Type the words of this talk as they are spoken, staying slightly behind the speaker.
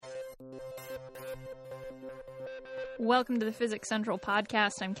Welcome to the Physics Central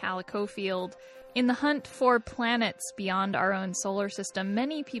podcast. I'm Calla Cofield. In the hunt for planets beyond our own solar system,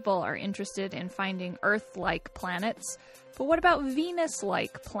 many people are interested in finding Earth-like planets. But what about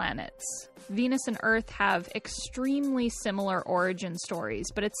Venus-like planets? Venus and Earth have extremely similar origin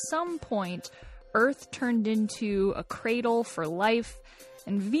stories, but at some point, Earth turned into a cradle for life,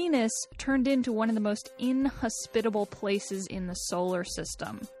 and Venus turned into one of the most inhospitable places in the solar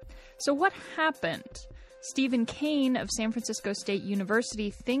system. So what happened? Stephen Kane of San Francisco State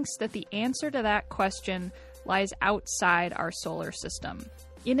University thinks that the answer to that question lies outside our solar system.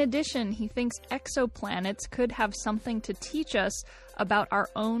 In addition, he thinks exoplanets could have something to teach us about our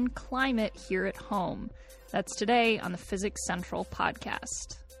own climate here at home. That's today on the Physics Central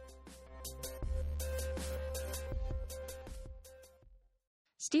podcast.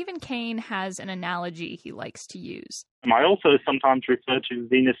 Stephen Kane has an analogy he likes to use. I also sometimes refer to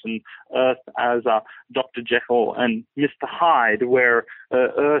Venus and Earth as Dr. Jekyll and Mr. Hyde, where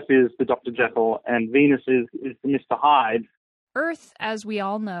Earth is the Dr. Jekyll and Venus is the Mr. Hyde. Earth, as we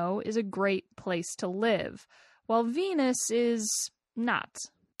all know, is a great place to live, while Venus is not.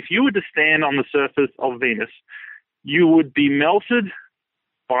 If you were to stand on the surface of Venus, you would be melted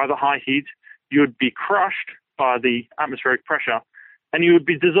by the high heat, you would be crushed by the atmospheric pressure, and you would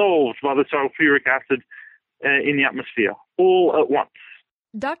be dissolved by the sulfuric acid in the atmosphere, all at once.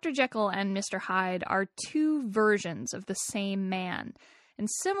 Dr. Jekyll and Mr. Hyde are two versions of the same man. And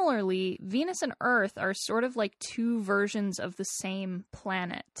similarly, Venus and Earth are sort of like two versions of the same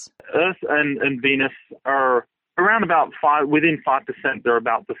planet. Earth and Venus are around about within 5%, they're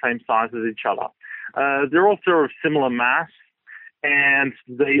about the same size as each other. They're also of similar mass, and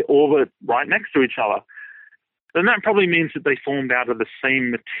they orbit right next to each other. And that probably means that they formed out of the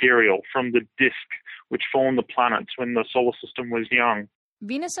same material from the disk which formed the planets when the solar system was young.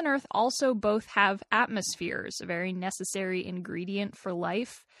 Venus and Earth also both have atmospheres, a very necessary ingredient for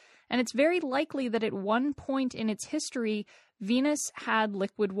life. And it's very likely that at one point in its history, Venus had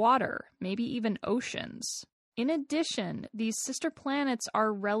liquid water, maybe even oceans. In addition, these sister planets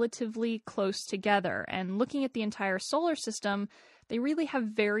are relatively close together, and looking at the entire solar system, they really have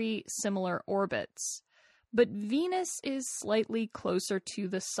very similar orbits. But Venus is slightly closer to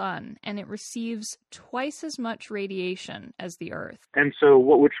the sun, and it receives twice as much radiation as the Earth. And so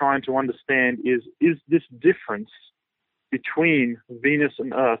what we're trying to understand is this difference between Venus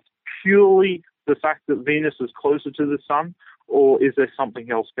and Earth purely the fact that Venus is closer to the sun, or is there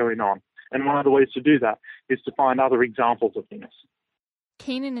something else going on? And one of the ways to do that is to find other examples of Venus.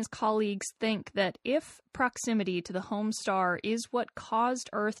 Kane and his colleagues think that if proximity to the home star is what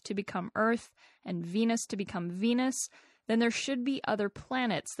caused Earth to become Earth and Venus to become Venus, then there should be other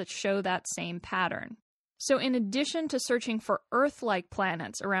planets that show that same pattern. So in addition to searching for Earth-like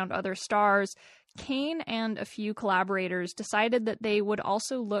planets around other stars, Kane and a few collaborators decided that they would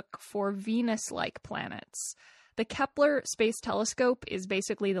also look for Venus-like planets. The Kepler Space Telescope is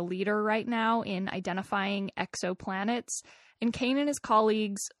basically the leader right now in identifying exoplanets, and Kane and his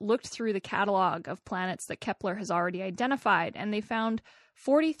colleagues looked through the catalog of planets that Kepler has already identified, and they found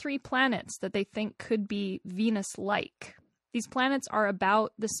 43 planets that they think could be Venus-like. These planets are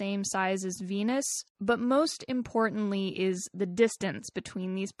about the same size as Venus, but most importantly is the distance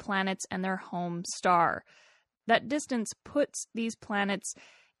between these planets and their home star. That distance puts these planets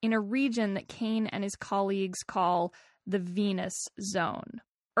in a region that Kane and his colleagues call the Venus zone.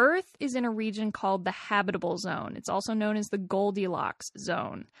 Earth is in a region called the habitable zone. It's also known as the Goldilocks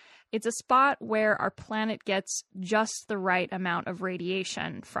zone. It's a spot where our planet gets just the right amount of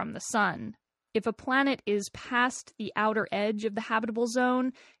radiation from the sun. If a planet is past the outer edge of the habitable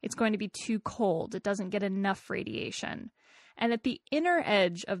zone, it's going to be too cold. It doesn't get enough radiation. And at the inner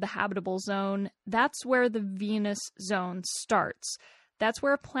edge of the habitable zone, that's where the Venus zone starts. That's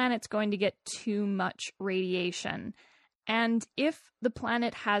where a planet's going to get too much radiation. And if the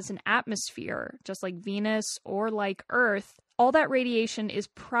planet has an atmosphere, just like Venus or like Earth, all that radiation is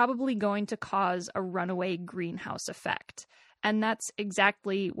probably going to cause a runaway greenhouse effect. And that's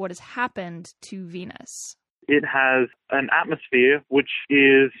exactly what has happened to Venus. It has an atmosphere which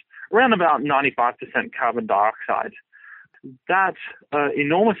is around about 95% carbon dioxide. That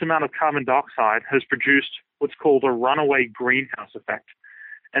enormous amount of carbon dioxide has produced what's called a runaway greenhouse effect.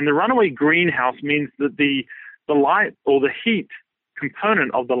 And the runaway greenhouse means that the light or the heat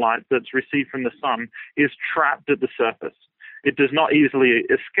component of the light that's received from the sun is trapped at the surface. It does not easily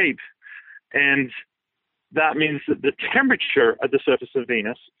escape. And that means that the temperature at the surface of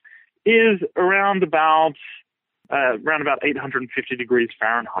Venus is around about 850 degrees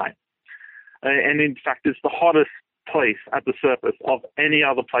Fahrenheit. And in fact, it's the hottest place at the surface of any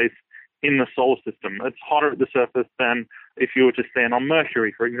other place in the solar system. It's hotter at the surface than if you were to stand on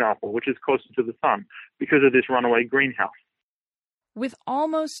Mercury, for example, which is closer to the sun, because of this runaway greenhouse. With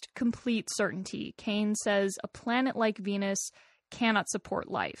almost complete certainty, Kane says a planet like Venus cannot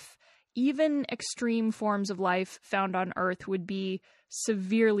support life. Even extreme forms of life found on Earth would be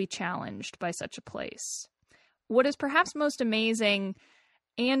severely challenged by such a place. What is perhaps most amazing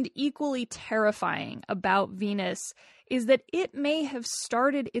and equally terrifying about Venus is that it may have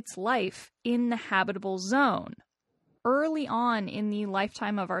started its life in the habitable zone. Early on in the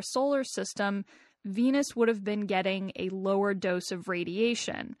lifetime of our solar system, Venus would have been getting a lower dose of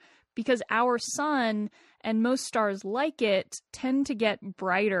radiation because our sun and most stars like it tend to get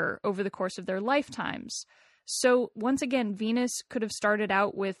brighter over the course of their lifetimes. So once again, Venus could have started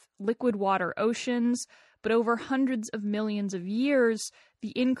out with liquid water oceans, but over hundreds of millions of years,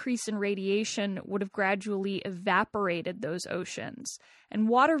 the increase in radiation would have gradually evaporated those oceans. And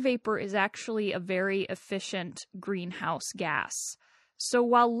water vapor is actually a very efficient greenhouse gas. So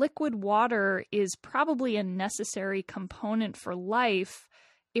while liquid water is probably a necessary component for life,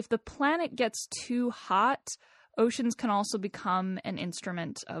 if the planet gets too hot, oceans can also become an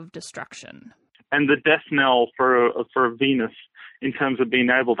instrument of destruction. And the death knell for Venus in terms of being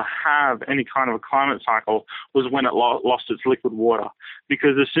able to have any kind of a climate cycle was when it lost its liquid water.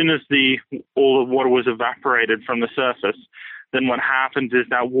 Because as soon as all the water was evaporated from the surface, then what happens is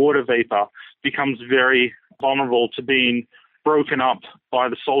that water vapor becomes very vulnerable to being broken up by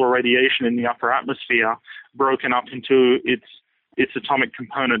the solar radiation in the upper atmosphere, broken up into its atomic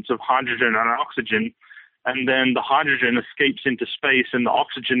components of hydrogen and oxygen. And then the hydrogen escapes into space and the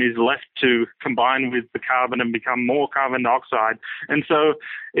oxygen is left to combine with the carbon and become more carbon dioxide. And so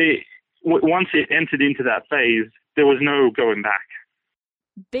once it entered into that phase, there was no going back.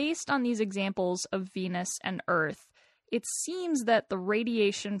 Based on these examples of Venus and Earth, it seems that the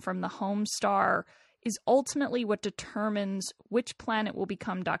radiation from the home star is ultimately what determines which planet will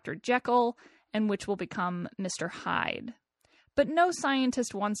become Dr. Jekyll and which will become Mr. Hyde. But no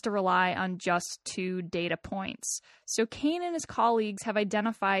scientist wants to rely on just 2 data points. So Kane and his colleagues have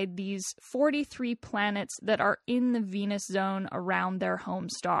identified these 43 planets that are in the Venus zone around their home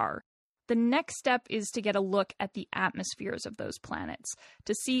star. The next step is to get a look at the atmospheres of those planets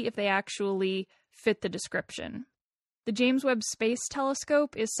to see if they actually fit the description. The James Webb Space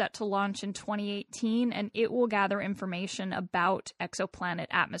Telescope is set to launch in 2018, and it will gather information about exoplanet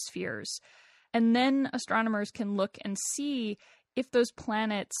atmospheres. And then astronomers can look and see if those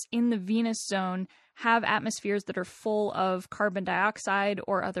planets in the Venus zone have atmospheres that are full of carbon dioxide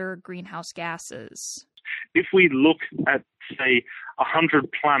or other greenhouse gases. If we look at, say, 100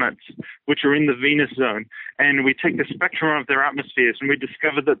 planets which are in the Venus zone, and we take the spectrum of their atmospheres and we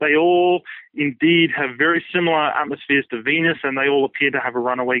discover that they all indeed have very similar atmospheres to Venus and they all appear to have a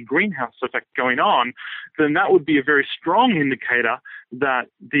runaway greenhouse effect going on, then that would be a very strong indicator that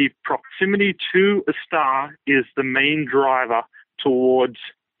the proximity to a star is the main driver towards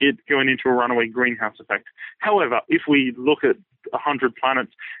it going into a runaway greenhouse effect. However, if we look at 100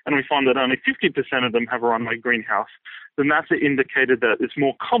 planets and we find that only 50% of them have a runaway greenhouse, then that's an indicator that it's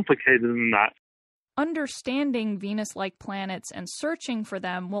more complicated than that. Understanding Venus-like planets and searching for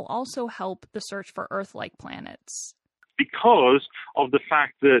them will also help the search for Earth-like planets. Because of the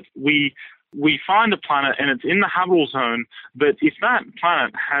fact that we find a planet and it's in the habitable zone, but if that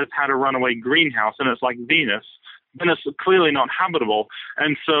planet has had a runaway greenhouse and it's like Venus, then it's clearly not habitable.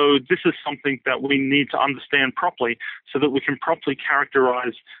 And so this is something that we need to understand properly so that we can properly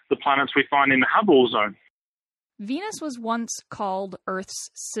characterize the planets we find in the habitable zone. Venus was once called Earth's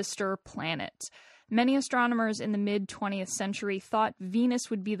sister planet. Many astronomers in the mid-20th century thought Venus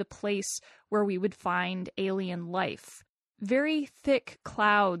would be the place where we would find alien life. Very thick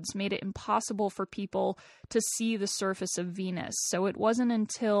clouds made it impossible for people to see the surface of Venus, so it wasn't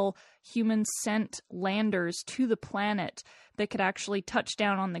until humans sent landers to the planet that could actually touch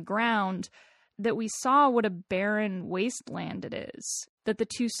down on the ground that we saw what a barren wasteland it is, that the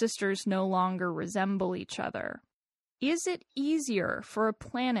two sisters no longer resemble each other. Is it easier for a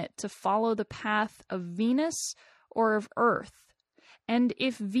planet to follow the path of Venus or of Earth? And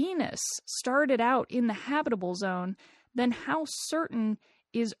if Venus started out in the habitable zone, then how certain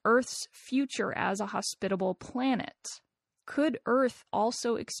is Earth's future as a hospitable planet? Could Earth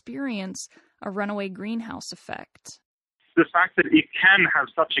also experience a runaway greenhouse effect? The fact that it can have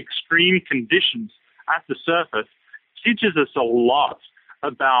such extreme conditions at the surface teaches us a lot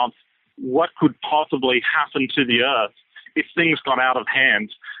about what could possibly happen to the Earth if things got out of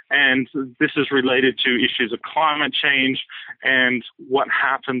hand. And this is related to issues of climate change and what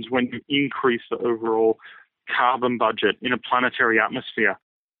happens when you increase the overall carbon budget in a planetary atmosphere.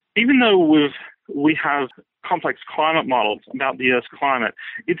 even though we have complex climate models about the Earth's climate,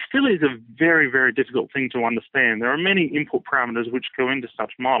 it still is a very, very difficult thing to understand. There are many input parameters which go into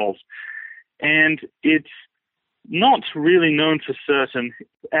such models, and it's not really known for certain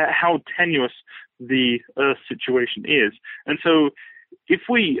how tenuous the Earth situation is. And so if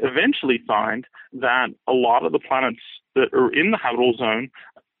we eventually find that a lot of the planets that are in the habitable zone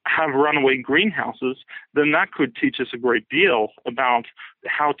have runaway greenhouses, then that could teach us a great deal about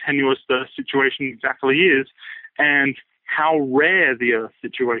how tenuous the situation exactly is and how rare the Earth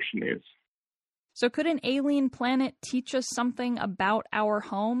situation is. So could an alien planet teach us something about our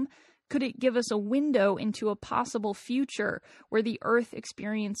home? Could it give us a window into a possible future where the Earth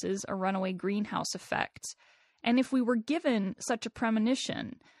experiences a runaway greenhouse effect? And if we were given such a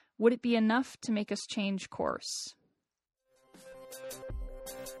premonition, would it be enough to make us change course?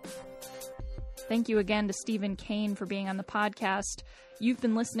 Thank you again to Stephen Kane for being on the podcast. You've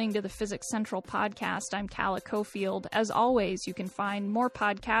been listening to the Physics Central podcast. I'm Calla Cofield. As always, you can find more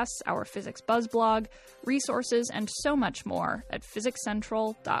podcasts, our Physics Buzz blog, resources, and so much more at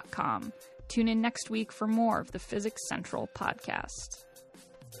physicscentral.com. Tune in next week for more of the Physics Central podcast.